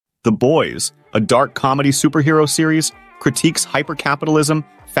The Boys, a dark comedy superhero series, critiques hypercapitalism,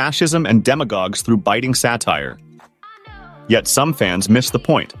 fascism, and demagogues through biting satire. Yet some fans miss the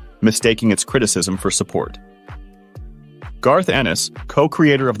point, mistaking its criticism for support. Garth Ennis,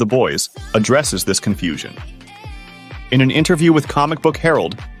 co-creator of The Boys, addresses this confusion. In an interview with Comic Book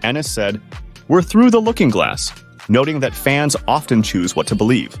Herald, Ennis said, "We're through the looking glass," noting that fans often choose what to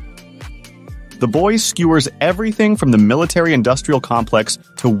believe. The Boys skewers everything from the military-industrial complex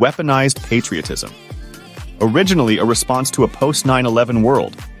to weaponized patriotism. Originally a response to a post-9/11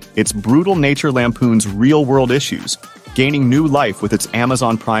 world, its brutal nature lampoons real-world issues, gaining new life with its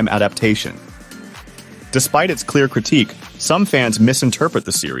Amazon Prime adaptation. Despite its clear critique, some fans misinterpret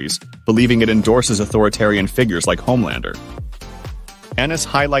the series, believing it endorses authoritarian figures like Homelander. Ennis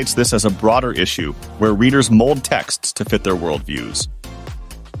highlights this as a broader issue where readers mold texts to fit their worldviews.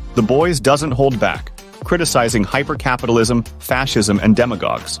 The Boys doesn't hold back, criticizing hypercapitalism, fascism, and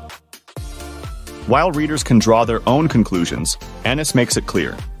demagogues. While readers can draw their own conclusions, Ennis makes it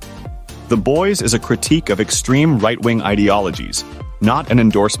clear. The Boys is a critique of extreme right-wing ideologies, not an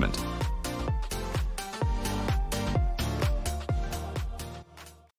endorsement.